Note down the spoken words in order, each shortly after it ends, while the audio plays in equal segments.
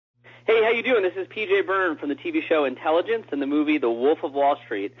Hey, how you doing? This is PJ Byrne from the TV show Intelligence and the movie The Wolf of Wall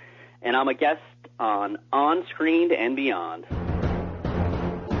Street, and I'm a guest on Screen and Beyond.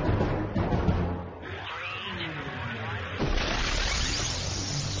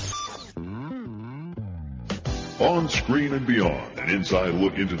 On Screen and Beyond, an inside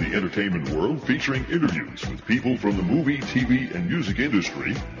look into the entertainment world featuring interviews with people from the movie, TV, and music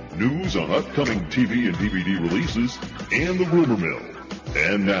industry, news on upcoming TV and DVD releases, and the rumor mill.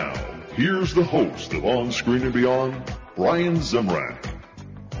 And now, here's the host of On Screen and Beyond, Brian Zemrak.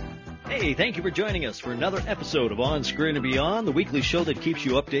 Hey, thank you for joining us for another episode of On Screen and Beyond, the weekly show that keeps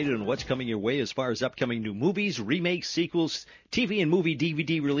you updated on what's coming your way as far as upcoming new movies, remakes, sequels, TV and movie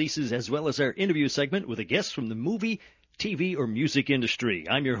DVD releases, as well as our interview segment with a guest from the movie, TV, or music industry.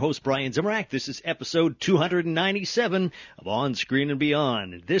 I'm your host, Brian Zemrak. This is episode 297 of On Screen and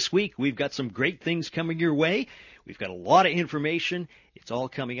Beyond. This week, we've got some great things coming your way. We've got a lot of information. It's all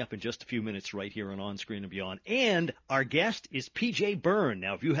coming up in just a few minutes right here on Screen and Beyond. And our guest is PJ Byrne.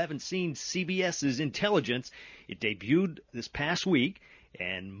 Now, if you haven't seen CBS's Intelligence, it debuted this past week,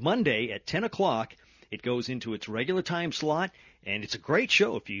 and Monday at 10 o'clock, it goes into its regular time slot, and it's a great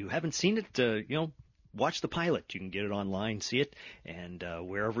show. If you haven't seen it, watch the pilot. You can get it online, see it, and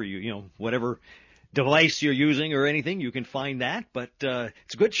wherever whatever device you're using or anything, you can find that. But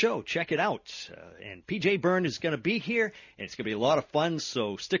it's a good show. Check it out. And PJ Byrne is going to be here, and it's going to be a lot of fun,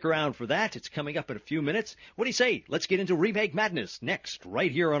 so stick around for that. It's coming up in a few minutes. What do you say? Let's get into Remake Madness next,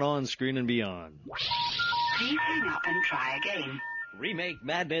 right here on Screen and Beyond. Please hang up and try again. Remake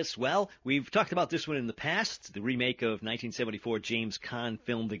Madness. Well, we've talked about this one in the past, the remake of 1974 James Caan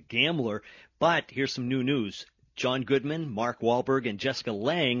film The Gambler. But here's some new news. John Goodman, Mark Wahlberg, and Jessica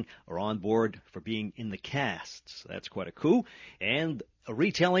Lange are on board for being in the cast. So that's quite a coup. And a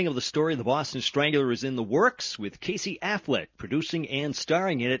retelling of the story of the Boston Strangler is in the works, with Casey Affleck producing and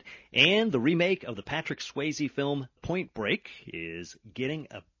starring in it. And the remake of the Patrick Swayze film Point Break is getting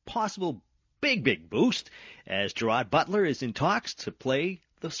a possible big boost, as Gerard Butler is in talks to play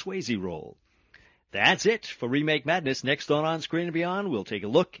the Swayze role. That's it for Remake Madness. Next on Screen and Beyond, we'll take a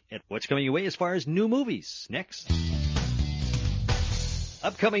look at what's coming your way as far as new movies. Next.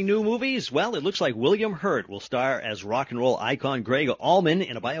 Upcoming new movies, well, it looks like William Hurt will star as rock and roll icon Greg Allman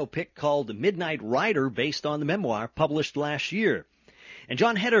in a biopic called Midnight Rider, based on the memoir published last year. And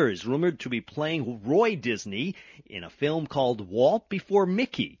Jon Heder is rumored to be playing Roy Disney in a film called Walt Before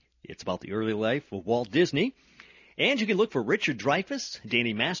Mickey. It's about the early life of Walt Disney. And you can look for Richard Dreyfuss,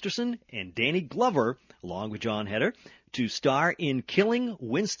 Danny Masterson, and Danny Glover, along with Jon Heder, to star in Killing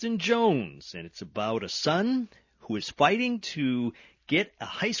Winston Jones. And it's about a son who is fighting to get a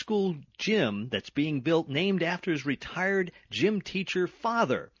high school gym that's being built named after his retired gym teacher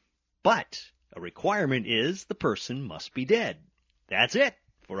father. But a requirement is the person must be dead. That's it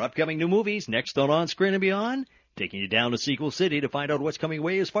for upcoming new movies. Next on Screen and Beyond, taking you down to Sequel City to find out what's coming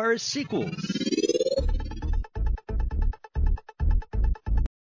away as far as sequels.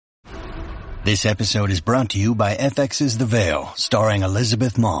 This episode is brought to you by FX's The Veil, starring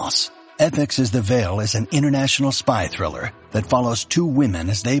Elizabeth Moss. FX's The Veil is an international spy thriller that follows two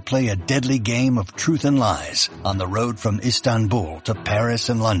women as they play a deadly game of truth and lies on the road from Istanbul to Paris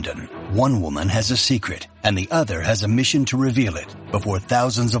and London. One woman has a secret, and the other has a mission to reveal it before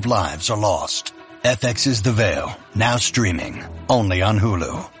thousands of lives are lost. FX's The Veil, now streaming, only on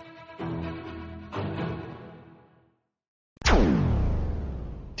Hulu.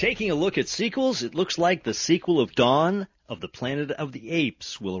 Taking a look at sequels, it looks like the sequel of Dawn of the Planet of the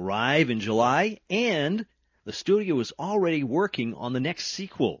Apes will arrive in July, and the studio is already working on the next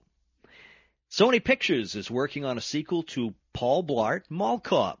sequel. Sony Pictures is working on a sequel to Paul Blart Mall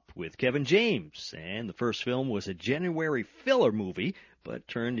Cop with Kevin James, and the first film was a January filler movie, but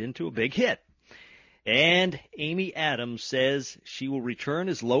turned into a big hit. And Amy Adams says she will return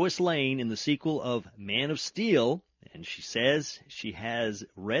as Lois Lane in the sequel of Man of Steel, and she says she has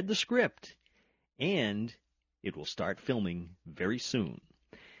read the script, and it will start filming very soon.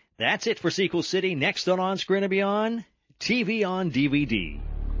 That's it for Sequel City. Next on Screen and Beyond, TV on DVD.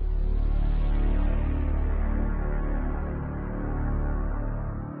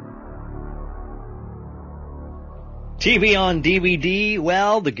 TV on DVD,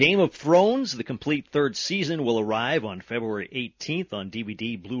 well, the Game of Thrones, the complete third season, will arrive on February 18th on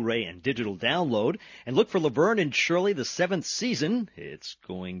DVD, Blu-ray, and digital download. And look for Laverne and Shirley, the seventh season. It's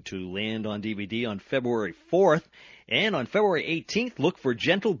going to land on DVD on February 4th. And on February 18th, look for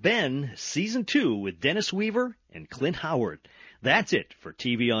Gentle Ben, Season 2, with Dennis Weaver and Clint Howard. That's it for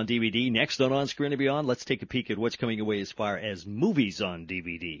TV on DVD. Next on Screen and Beyond, let's take a peek at what's coming away as far as movies on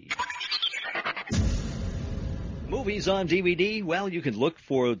DVD. Movies on DVD, well, you can look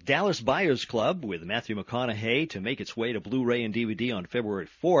for Dallas Buyers Club with Matthew McConaughey to make its way to Blu-ray and DVD on February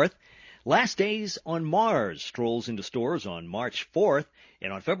 4th. Last Days on Mars strolls into stores on March 4th.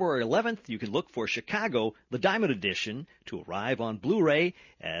 And on February 11th, you can look for Chicago, the Diamond Edition, to arrive on Blu-ray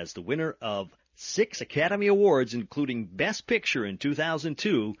as the winner of 6 Academy Awards, including Best Picture in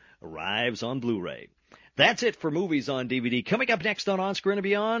 2002, arrives on Blu-ray. That's it for Movies on DVD. Coming up next on Screen and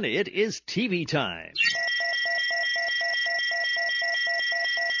Beyond, it is TV time.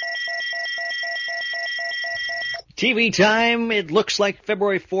 TV time, it looks like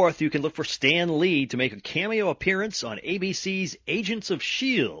February 4th, you can look for Stan Lee to make a cameo appearance on ABC's Agents of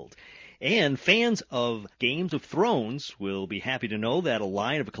S.H.I.E.L.D. And fans of Games of Thrones will be happy to know that a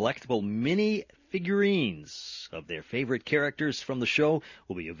line of collectible mini figurines of their favorite characters from the show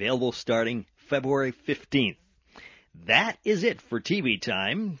will be available starting February 15th. That is it for TV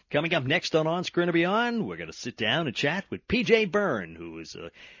time. Coming up next on Screen and Beyond, we're going to sit down and chat with P.J. Byrne, who is a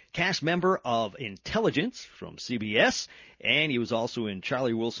cast member of Intelligence from CBS, and he was also in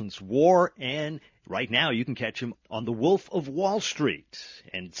Charlie Wilson's War, and right now you can catch him on The Wolf of Wall Street,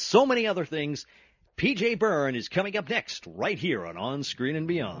 and so many other things. P.J. Byrne is coming up next, right here on Screen and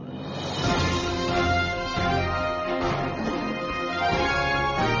Beyond.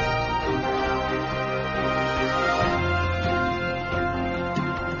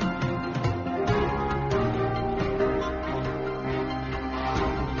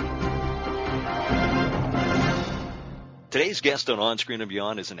 Today's guest on Screen and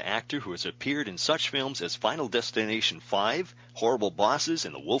Beyond is an actor who has appeared in such films as Final Destination 5, Horrible Bosses,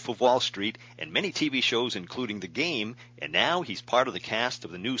 and The Wolf of Wall Street, and many TV shows including The Game, and now he's part of the cast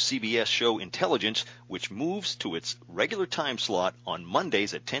of the new CBS show Intelligence, which moves to its regular time slot on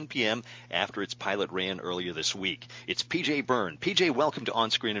Mondays at 10 p.m. after its pilot ran earlier this week. It's P.J. Byrne. P.J., welcome to On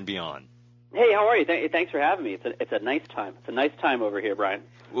Screen and Beyond. Hey, how are you? Thanks for having me. It's a nice time. It's a nice time over here, Brian.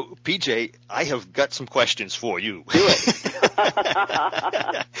 Well, PJ, I have got some questions for you. Do it.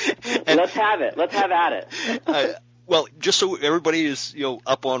 Let's have it. Let's have at it. Well, just so everybody is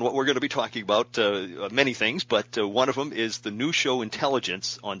up on what we're going to be talking about, many things, but one of them is the new show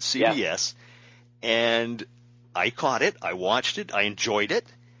Intelligence on CBS, and I caught it, I watched it, I enjoyed it.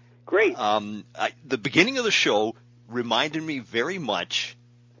 Great. The beginning of the show reminded me very much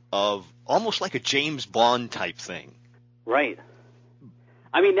of almost like a James Bond type thing. Right.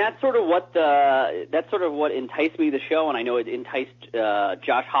 I mean, that's sort of what enticed me to the show, and I know it enticed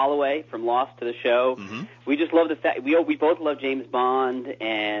Josh Holloway from Lost to the show. Mm-hmm. We just love the fact we both love James Bond,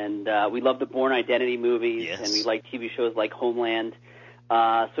 and we love the Bourne Identity movies, yes. And we like TV shows like Homeland.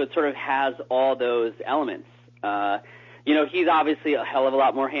 So it sort of has all those elements. He's obviously a hell of a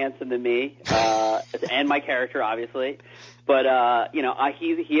lot more handsome than me, and my character, obviously. But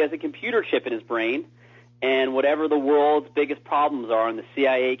he has a computer chip in his brain. And whatever the world's biggest problems are, and the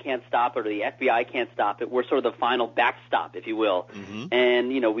CIA can't stop it or the FBI can't stop it, we're sort of the final backstop, if you will. Mm-hmm.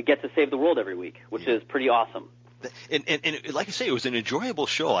 And, we get to save the world every week, which is pretty awesome. And like I say, it was an enjoyable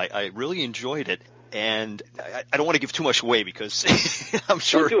show. I really enjoyed it. And I don't want to give too much away because I'm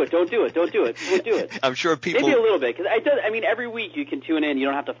sure. Don't do it. I'm sure people. Maybe a little bit. Because every week you can tune in. You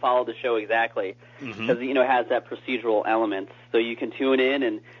don't have to follow the show exactly because, it has that procedural element. So you can tune in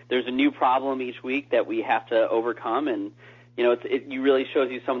and there's a new problem each week that we have to overcome. And, it really shows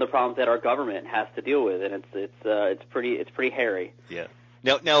you some of the problems that our government has to deal with. And it's pretty hairy. Yeah.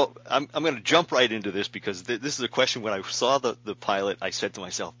 Now I'm going to jump right into this because this is a question. When I saw the pilot, I said to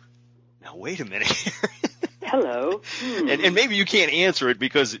myself, now, wait a minute here. Hello. And maybe you can't answer it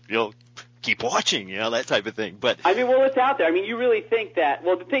because, keep watching, that type of thing. But it's out there. You really think that –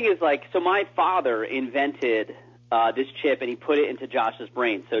 well, the thing is, so my father invented this chip, and he put it into Josh's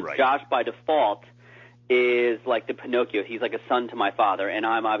brain. So right. Josh, by default, is like the Pinocchio. He's like a son to my father, and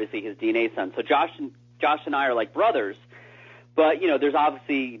I'm obviously his DNA son. So Josh and I are like brothers. But, there's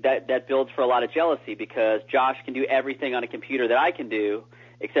obviously that builds for a lot of jealousy because Josh can do everything on a computer that I can do,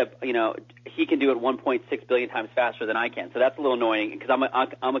 except, he can do it 1.6 billion times faster than I can. So that's a little annoying because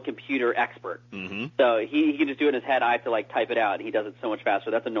I'm a computer expert. Mm-hmm. So he can just do it in his head. I have to, type it out, and he does it so much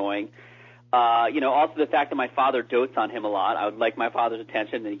faster. That's annoying. Also the fact that my father dotes on him a lot. I would like my father's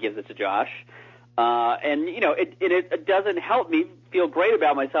attention, and he gives it to Josh. It doesn't help me feel great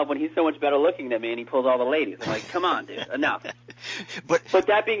about myself when he's so much better looking than me and he pulls all the ladies. I'm like, come on, dude, enough. But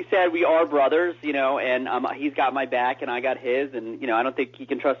that being said, we are brothers, and he's got my back and I got his, and I don't think he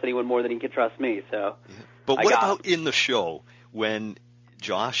can trust anyone more than he can trust me. So, but what about in the show when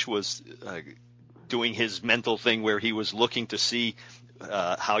Josh was doing his mental thing where he was looking to see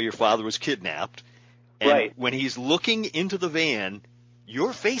how your father was kidnapped, and right. when he's looking into the van,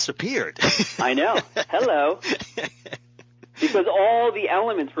 your face appeared. I know. Hello. Because all the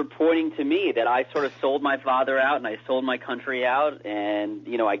elements were pointing to me, that I sort of sold my father out and I sold my country out, and,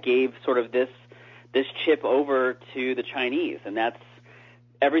 you know, I gave sort of this chip over to the Chinese, and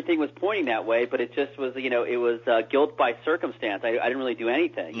everything was pointing that way, but it just was, you know, it was guilt by circumstance. I didn't really do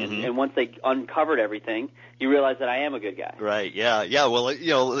anything. Mm-hmm. And once they uncovered everything, you realize that I am a good guy. Right, yeah. Well,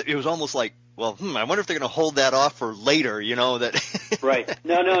 you know, it was almost like, well, I wonder if they're going to hold that off for later, you know, that. Right.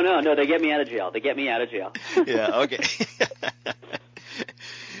 No, they get me out of jail. Yeah, okay.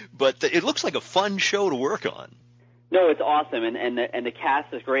 But it looks like a fun show to work on. No, it's awesome, and the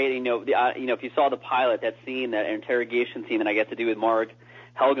cast is great. You know, if you saw the pilot, that interrogation scene that I get to do with Marg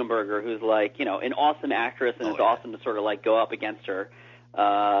Helgenberger, who's like, you know, an awesome actress, and it's awesome to sort of like go up against her.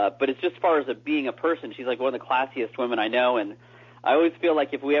 But it's just as far as being a person, she's like one of the classiest women I know, and I always feel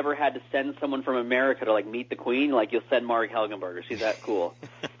like if we ever had to send someone from America to like meet the Queen, like you'll send Marg Helgenberger. She's that cool.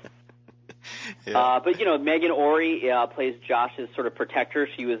 Yeah. But you know, Megan Ory plays Josh's sort of protector.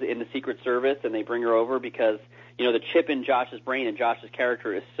 She was in the Secret Service, and they bring her over because, you know, the chip in Josh's brain and Josh's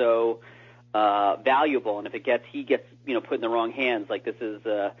character is so valuable, and if he gets you know put in the wrong hands, like this is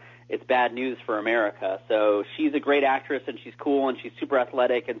it's bad news for America. So she's a great actress, and she's cool, and she's super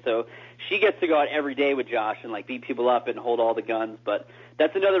athletic, and so she gets to go out every day with Josh and like beat people up and hold all the guns. But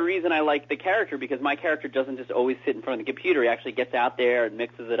that's another reason I like the character, because my character doesn't just always sit in front of the computer. He actually gets out there and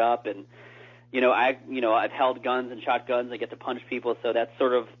mixes it up, and I've held guns and shot guns. I get to punch people, so that's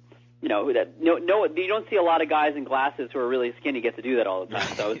sort of, you know, that you don't see a lot of guys in glasses who are really skinny get to do that all the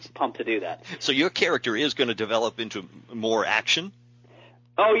time. So I was pumped to do that. So your character is going to develop into more action?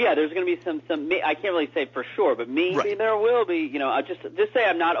 Oh yeah, there's going to be some. I can't really say for sure, but maybe there will be. You know, I just say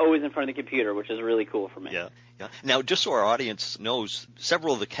I'm not always in front of the computer, which is really cool for me. Yeah. Now, just so our audience knows,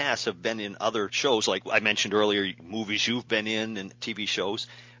 several of the casts have been in other shows, like I mentioned earlier, movies you've been in and TV shows.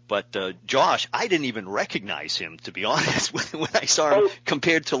 But Josh, I didn't even recognize him, to be honest, when I saw him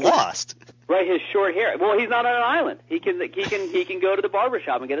compared to Lost. Right, his short hair. Well, he's not on an island. He can go to the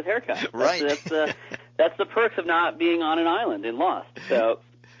barbershop and get his hair cut. Right. That's the perks of not being on an island in Lost. So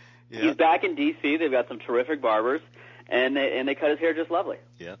he's back in D.C. They've got some terrific barbers, and they cut his hair just lovely.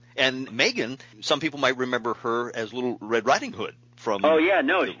 Yeah. And Megan, some people might remember her as Little Red Riding Hood from. Oh yeah,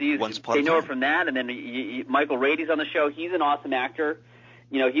 no, they know her from that, and then Michael Rady's on the show. He's an awesome actor.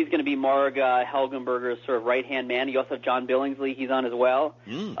 You know, he's going to be Marg Helgenberger's sort of right-hand man. You also have John Billingsley. He's on as well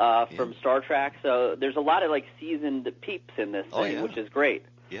from Star Trek. So there's a lot of, like, seasoned peeps in this thing, which is great.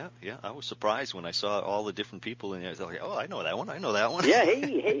 Yeah. I was surprised when I saw all the different people in there. I was like, oh, I know that one. Yeah,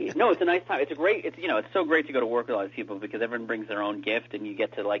 hey. No, it's a nice time. It's so great to go to work with all these people because everyone brings their own gift, and you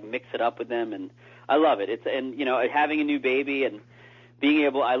get to, like, mix it up with them, and I love it. And, you know, having a new baby and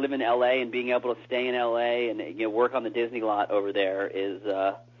I live in L.A., and being able to stay in L.A. and, you know, work on the Disney lot over there is,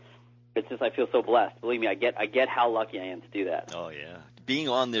 it's just, I feel so blessed. Believe me, I get how lucky I am to do that. Oh, yeah. Being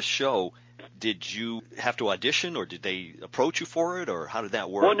on this show, did you have to audition, or did they approach you for it, or how did that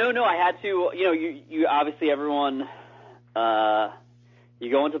work? Well, no, I had to, you know, you obviously everyone,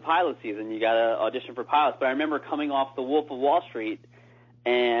 you go into pilot season, you got to audition for pilots. But I remember coming off The Wolf of Wall Street,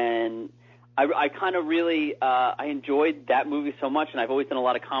 and I kind of really I enjoyed that movie so much, and I've always done a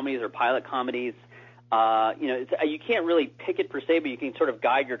lot of comedies or pilot comedies. You know, you can't really pick it per se, but you can sort of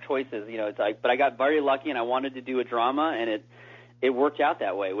guide your choices. You know, it's like, but I got very lucky, and I wanted to do a drama, and it worked out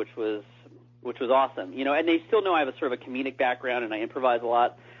that way, which was awesome. You know, and they still know I have a sort of a comedic background, and I improvise a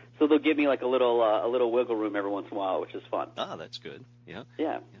lot, so they'll give me like a little wiggle room every once in a while, which is fun. Ah, that's good. Yeah.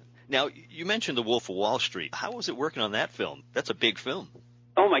 Yeah. Now, you mentioned The Wolf of Wall Street. How was it working on that film? That's a big film.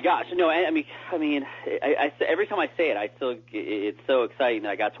 Oh my gosh! No, I mean, every time I say it, it's so exciting that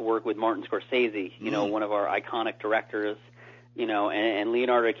I got to work with Martin Scorsese, you know, one of our iconic directors, you know, and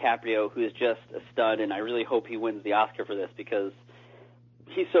Leonardo DiCaprio, who is just a stud, and I really hope he wins the Oscar for this because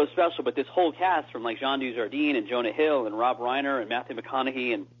he's so special. But this whole cast, from like Jean Dujardin and Jonah Hill and Rob Reiner and Matthew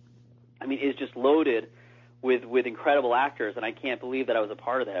McConaughey, and I mean, is just loaded with incredible actors, and I can't believe that I was a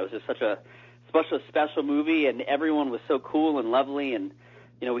part of that. It was just such a special movie, and everyone was so cool and lovely, and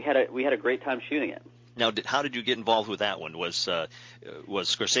you know, we had a great time shooting it. Now, how did you get involved with that one? Was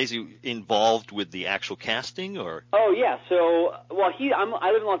Scorsese involved with the actual casting, or? Oh yeah, so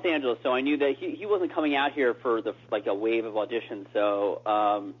I live in Los Angeles, so I knew that he wasn't coming out here for a wave of auditions.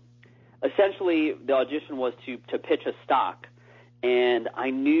 So essentially, the audition was to pitch a stock, and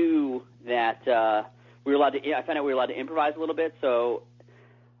I knew that we were allowed to. I found out we were allowed to improvise a little bit, so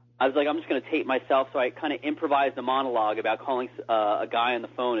I was like, I'm just going to tape myself, so I kind of improvised a monologue about calling a guy on the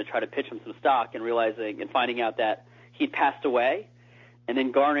phone to try to pitch him some stock and finding out that he'd passed away. And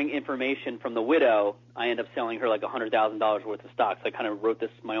then garnering information from the widow, I end up selling her like $100,000 worth of stock. So I kind of wrote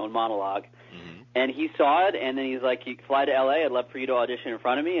my own monologue. Mm-hmm. And he saw it, and then he's like, "You fly to L.A., I'd love for you to audition in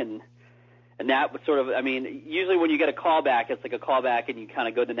front of me." And that was sort of, I mean, usually when you get a call back, it's like a call back and you kind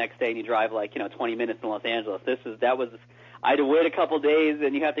of go the next day and you drive 20 minutes in Los Angeles. I had to wait a couple days,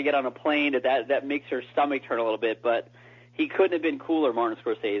 and you have to get on a plane. That makes your stomach turn a little bit. But he couldn't have been cooler, Martin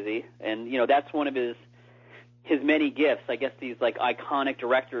Scorsese. And, that's one of his many gifts. I guess these like iconic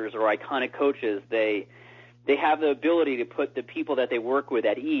directors or iconic coaches, they have the ability to put the people that they work with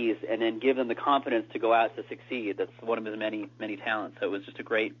at ease and then give them the confidence to go out to succeed. That's one of his many, many talents. So it was just a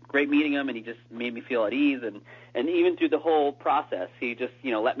great meeting him, and he just made me feel at ease. And even through the whole process, he just,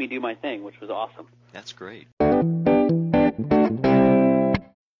 let me do my thing, which was awesome. That's great.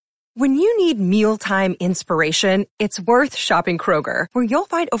 When you need mealtime inspiration, it's worth shopping Kroger, where you'll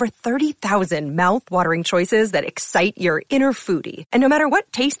find over 30,000 mouth-watering choices that excite your inner foodie. And no matter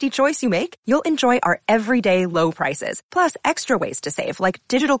what tasty choice you make, you'll enjoy our everyday low prices, plus extra ways to save, like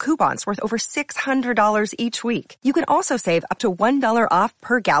digital coupons worth over $600 each week. You can also save up to $1 off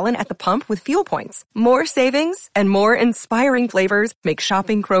per gallon at the pump with fuel points. More savings and more inspiring flavors make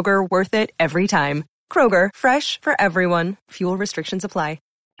shopping Kroger worth it every time. Kroger, fresh for everyone. Fuel restrictions apply.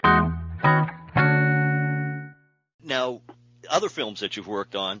 Now, other films that you've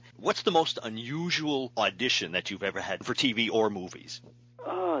worked on, what's the most unusual audition that you've ever had for TV or movies?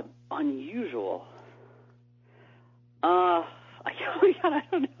 Unusual? I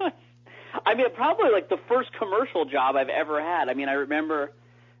don't know. I mean, probably like the first commercial job I've ever had. I mean, I remember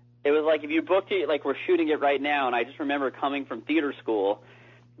it was like if you booked it, like we're shooting it right now, and I just remember coming from theater school,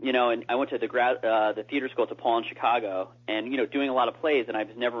 and I went to the theater school at DePaul in Chicago, and, doing a lot of plays, and I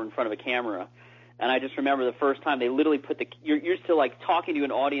was never in front of a camera. And I just remember the first time they literally put you're still like talking to an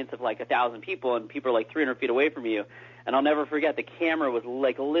audience of like 1,000 people, and people are like 300 feet away from you. And I'll never forget, the camera was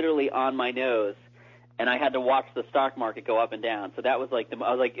like literally on my nose, and I had to watch the stock market go up and down. So that was like,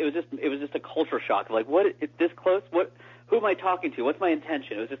 it was just a culture shock of like, what, it's this close? Who am I talking to? What's my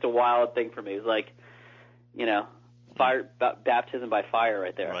intention? It was just a wild thing for me. It was like, fire, baptism by fire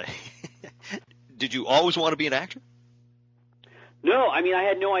right there. Right. Did you always want to be an actor? No, I mean, I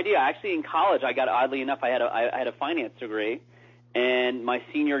had no idea. Actually, in college, oddly enough, I had a finance degree, and my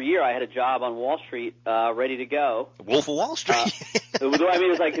senior year, I had a job on Wall Street, ready to go. Wolf of Wall Street. It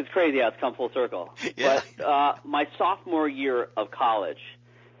was like, it's crazy how it's come full circle. Yeah. But my sophomore year of college,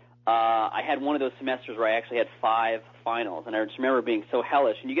 I had one of those semesters where I actually had 5 finals, and I just remember being so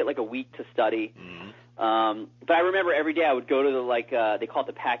hellish. And you get like a week to study. Mm-hmm. But I remember every day I would go to the they call it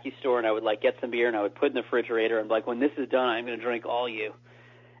the Packy store, and I would like get some beer and I would put it in the refrigerator, and like, when this is done, I'm going to drink all you.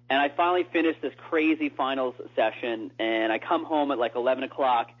 And I finally finished this crazy finals session, and I come home at like 11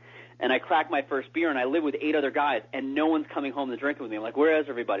 o'clock, and I crack my first beer, and I live with 8 other guys, and no one's coming home to drink with me. I'm like, where is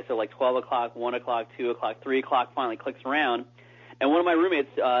everybody? So like 12 o'clock, 1 o'clock, 2 o'clock, 3 o'clock finally clicks around, and one of my roommates,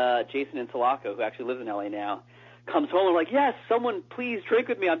 Jason Intolaco, who actually lives in L.A. now, comes home and I'm like, yes, someone please drink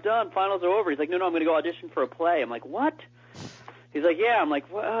with me. I'm done. Finals are over. He's like, no, I'm going to go audition for a play. I'm like, what? He's like, yeah. I'm like,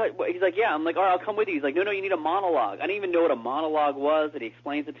 what? He's like, yeah. I'm like, all right, I'll come with you. He's like, no, you need a monologue. I didn't even know what a monologue was, and he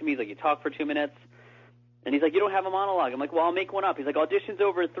explains it to me. He's like, you talk for 2 minutes. And he's like, you don't have a monologue. I'm like, well, I'll make one up. He's like, audition's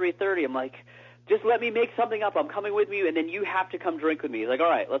over at 3:30. I'm like, just let me make something up. I'm coming with you, and then you have to come drink with me. He's like, all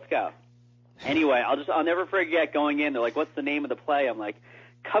right, let's go. Anyway, I'll never forget going in. They're like, what's the name of the play? I'm like,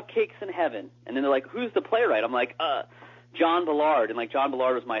 Cupcakes in Heaven. And then they're like, who's the playwright? I'm like, John Ballard. And like, John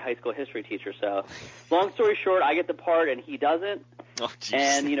Ballard was my high school history teacher. So long story short, I get the part and he doesn't. Oh, geez.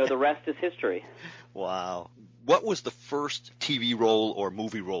 And, the rest is history. Wow. What was the first TV role or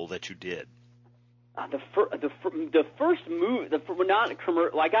movie role that you did? The first movie, not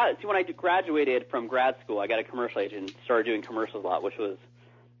commercial. When I graduated from grad school, I got a commercial agent and started doing commercials a lot, which was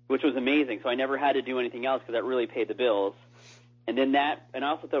amazing. So I never had to do anything else because that really paid the bills. And then and I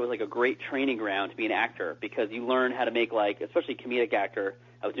also thought it was like a great training ground to be an actor, because you learn how to make, like, especially comedic actor.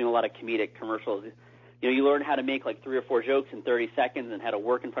 I was doing a lot of comedic commercials. You learn how to make like 3 or 4 jokes in 30 seconds and how to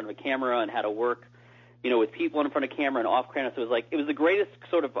work in front of a camera and how to work, with people in front of camera and off camera. So it was the greatest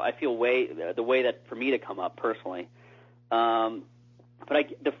sort of, I feel, the way that for me to come up personally. But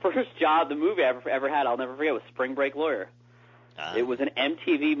the first job, the movie I ever had, I'll never forget, was Spring Break Lawyer. It was an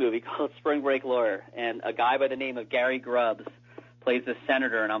MTV movie called Spring Break Lawyer, and a guy by the name of Gary Grubbs plays the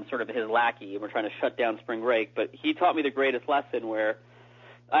senator, and I'm sort of his lackey, and we're trying to shut down spring break. But he taught me the greatest lesson, where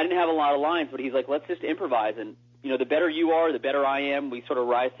I didn't have a lot of lines, but he's like, let's just improvise. And, the better you are, the better I am. We sort of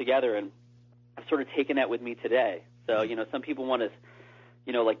rise together, and I've sort of taken that with me today. So, some people want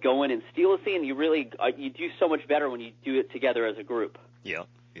to, like go in and steal a scene. You really, you do so much better when you do it together as a group. Yeah,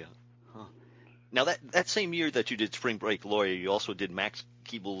 yeah. Huh. Now, that same year that you did Spring Break Lawyer, you also did Max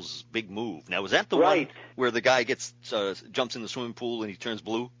Keeble's Big Move. Now, was that the right. one where the guy jumps in the swimming pool and he turns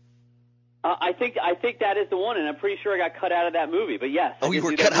blue? I think that is the one, and I'm pretty sure I got cut out of that movie. But yes. Oh, you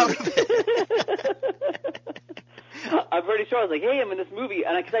were cut out of it. I'm pretty sure. I was like, hey, I'm in this movie,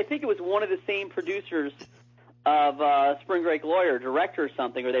 and because I think it was one of the same producers of Spring Break Lawyer, director or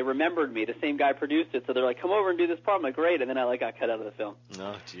something, or they remembered me. The same guy produced it, so they're like, come over and do this part. I'm like, great, and then I got cut out of the film.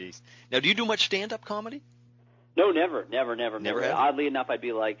 Oh, jeez. Now, do you do much stand-up comedy? No, never. Never have? Oddly enough, I'd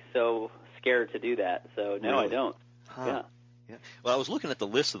be like so scared to do that. So no, really? I don't. Huh. Yeah. Well, I was looking at the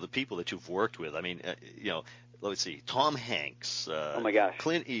list of the people that you've worked with. I mean, let's see, Tom Hanks. Oh my gosh.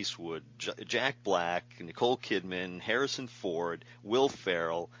 Clint Eastwood, Jack Black, Nicole Kidman, Harrison Ford, Will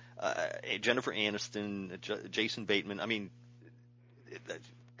Ferrell, Jennifer Aniston, Jason Bateman. I mean,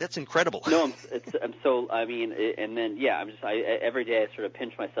 that's incredible. No, I'm so. I mean, and then yeah, every day I sort of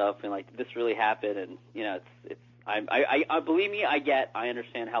pinch myself and like, did this really happen? And it's. I believe me, I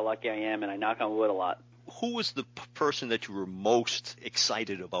understand how lucky I am, and I knock on wood a lot. Who was the person that you were most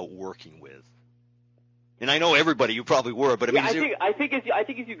excited about working with? And I know everybody you probably were, but I mean, I think as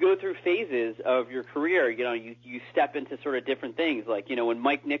you go through phases of your career, you step into sort of different things. Like, when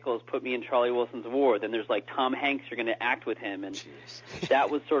Mike Nichols put me in Charlie Wilson's War, then there's like Tom Hanks, you're going to act with him, and that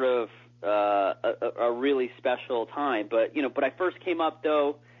was sort of a really special time. But but I first came up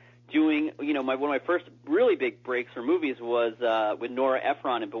though doing one of my first really big breaks for movies was with Nora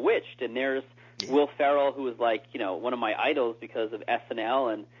Ephron in Bewitched, and there's Will Ferrell, who was like one of my idols because of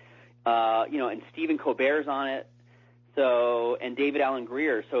SNL, and and Stephen Colbert's on it, and David Alan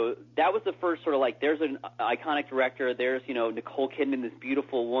Grier. So that was the first sort of like, there's an iconic director, there's, Nicole Kidman, this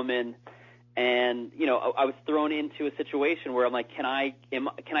beautiful woman, and, I was thrown into a situation where I'm like, can I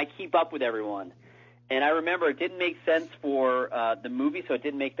keep up with everyone? And I remember it didn't make sense for the movie, so it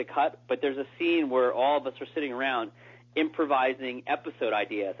didn't make the cut, but there's a scene where all of us are sitting around improvising episode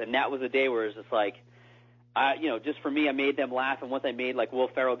ideas, and that was a day where it was just like, just for me, I made them laugh, and once I made like Will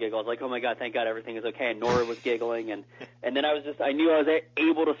Ferrell giggle, I was like, oh my God, thank God everything is okay, and Nora was giggling, and then I knew I was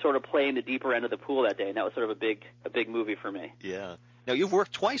able to sort of play in the deeper end of the pool that day, and that was sort of a big movie for me. Yeah. Now, you've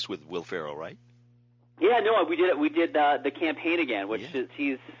worked twice with Will Ferrell, right? Yeah, no, we did the Campaign again, which is,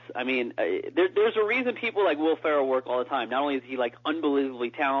 there's a reason people like Will Ferrell work all the time. Not only is he like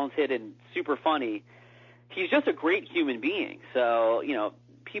unbelievably talented and super funny, he's just a great human being. So,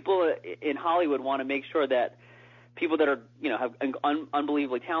 people in Hollywood want to make sure that people that are, have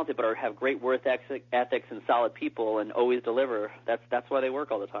unbelievably talented but have great work ethics and solid people and always deliver. That's why they work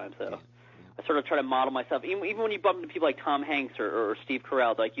all the time. So I sort of try to model myself. Even when you bump into people like Tom Hanks or Steve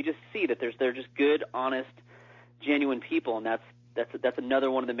Carell, like you just see that they're just good, honest, genuine people, and that's another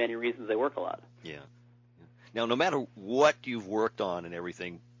one of the many reasons they work a lot. Yeah. Now, no matter what you've worked on and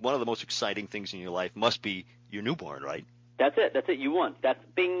everything, one of the most exciting things in your life must be your newborn, right? That's it. You won. That's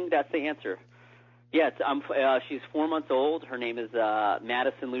the answer. Yeah, she's 4 months old. Her name is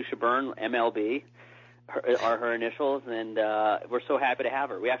Madison Lucia Byrne, MLB, are her initials, and we're so happy to have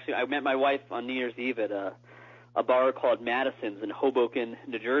her. I met my wife on New Year's Eve at a bar called Madison's in Hoboken,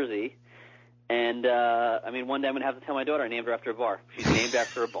 New Jersey, and one day I'm going to have to tell my daughter I named her after a bar. She's named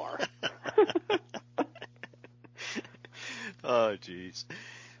after a bar. Oh, jeez.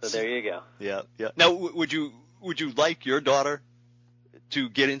 So there you go. Yeah. Now, would you like your daughter to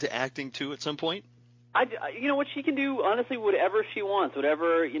get into acting too at some point? What she can do, honestly, whatever she wants,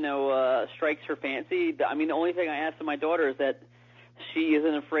 whatever, strikes her fancy. The only thing I ask of my daughter is that she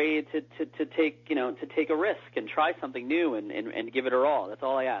isn't afraid to take a risk and try something new and give it her all. That's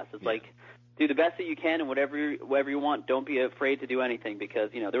all I ask. It's like, do the best that you can, and whatever you want, don't be afraid to do anything, because,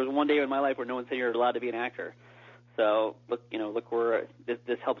 there was one day in my life where no one said you're allowed to be an actor. So look where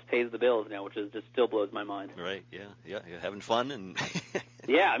this helps pay the bills now, which just still blows my mind. Right? Yeah. You're having fun and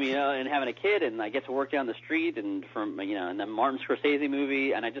yeah, and having a kid, and I get to work down the street, and in the Martin Scorsese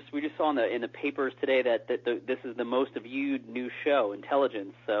movie, and we just saw in the papers today that this is the most viewed new show,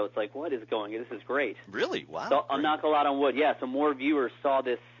 Intelligence. So it's like, what is going? This is great. Really? Wow. So I'll knock a lot on wood. Yeah, so more viewers saw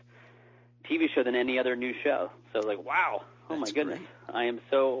this TV show than any other new show. So like, wow. Oh, my goodness. Great. I am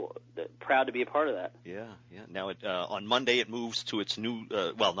so proud to be a part of that. Yeah. Now, on Monday, it moves to its new,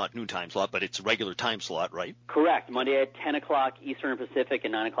 not noon time slot, but its regular time slot, right? Correct. Monday at 10 o'clock Eastern Pacific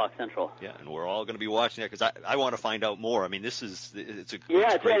and 9 o'clock Central. Yeah, and we're all going to be watching that because I want to find out more. I mean, it's a great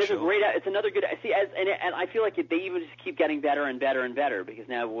show. It's another good. See, and I feel like they even just keep getting better and better and better, because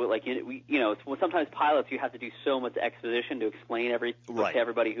now, sometimes pilots, you have to do so much exposition to explain to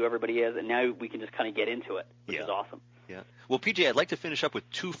everybody who everybody is, and now we can just kind of get into it, which is awesome. Yeah. Well, PJ, I'd like to finish up with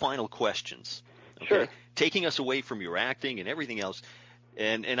two final questions. Okay? Sure. Taking us away from your acting and everything else,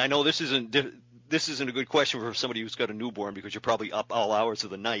 and I know this this isn't a good question for somebody who's got a newborn because you're probably up all hours of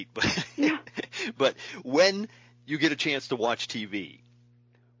the night. But, yeah. But when you get a chance to watch TV,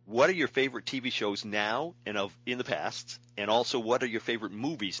 what are your favorite TV shows now and in the past? And also, what are your favorite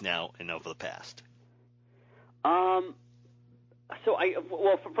movies now and of the past? So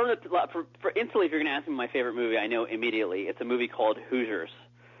for instantly, if you're going to ask me my favorite movie, I know immediately. It's a movie called Hoosiers.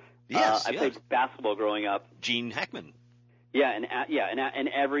 Yes, I played basketball growing up. Gene Hackman. Yeah, and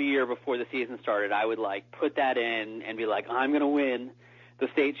every year before the season started, I would like put that in and be like, I'm going to win the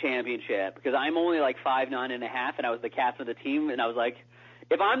state championship because I'm only like 5'9.5", and I was the captain of the team, and I was like,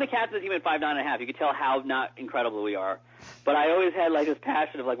 if I'm the captain of the team at 5'9.5", you can tell how not incredible we are. But I always had like this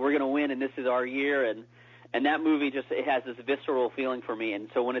passion of like, we're going to win, and this is our year, and that movie it has this visceral feeling for me. And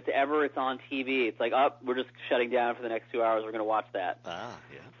so when it's on TV, it's like, we're just shutting down for the next 2 hours. We're going to watch that. Ah,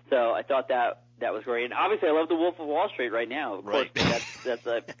 yeah. So I thought that was great. And obviously I love The Wolf of Wall Street right now. Of course,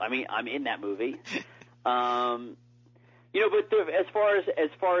 I'm in that movie. But as far as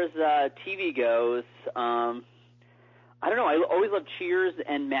TV goes, I don't know. I always loved Cheers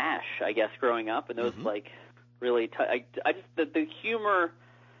and MASH, I guess, growing up. And those really, I just, the humor,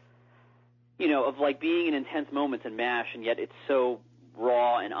 of like being in intense moments in MASH, and yet it's so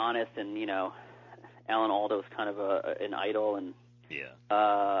raw and honest, and Alan Aldo's kind of an idol, and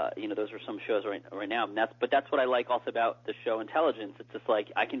those are some shows right now, and that's what I like also about the show Intelligence. It's just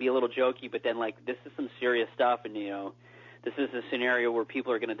like I can be a little jokey, but then like this is some serious stuff, and this is a scenario where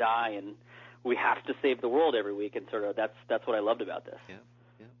people are going to die, and we have to save the world every week, and sort of that's what I loved about this. Yeah.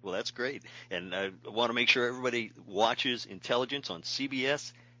 Well, that's great, and I want to make sure everybody watches Intelligence on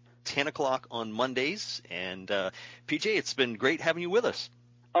CBS. 10 o'clock on Mondays. And, PJ, it's been great having you with us.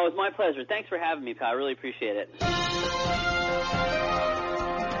 Oh, it's my pleasure. Thanks for having me, pal. I really appreciate it.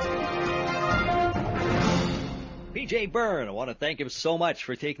 PJ Byrne, I want to thank him so much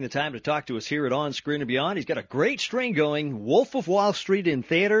for taking the time to talk to us here at On Screen and Beyond. He's got a great string going, Wolf of Wall Street in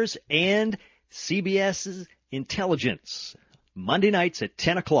theaters and CBS's Intelligence. Monday nights at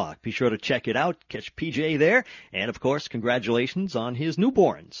 10 o'clock. Be sure to check it out. Catch PJ there. And, of course, congratulations on his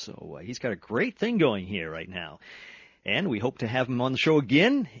newborn. So he's got a great thing going here right now. And we hope to have him on the show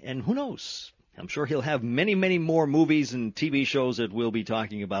again. And who knows? I'm sure he'll have many, many more movies and TV shows that we'll be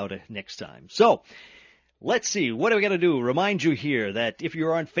talking about next time. So let's see. What do we got to do? Remind you here that if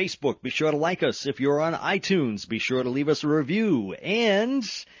you're on Facebook, be sure to like us. If you're on iTunes, be sure to leave us a review. And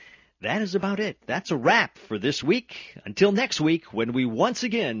that is about it. That's a wrap for this week. Until next week, when we once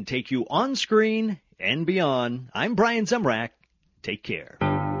again take you on screen and beyond, I'm Brian Zemrak. Take care.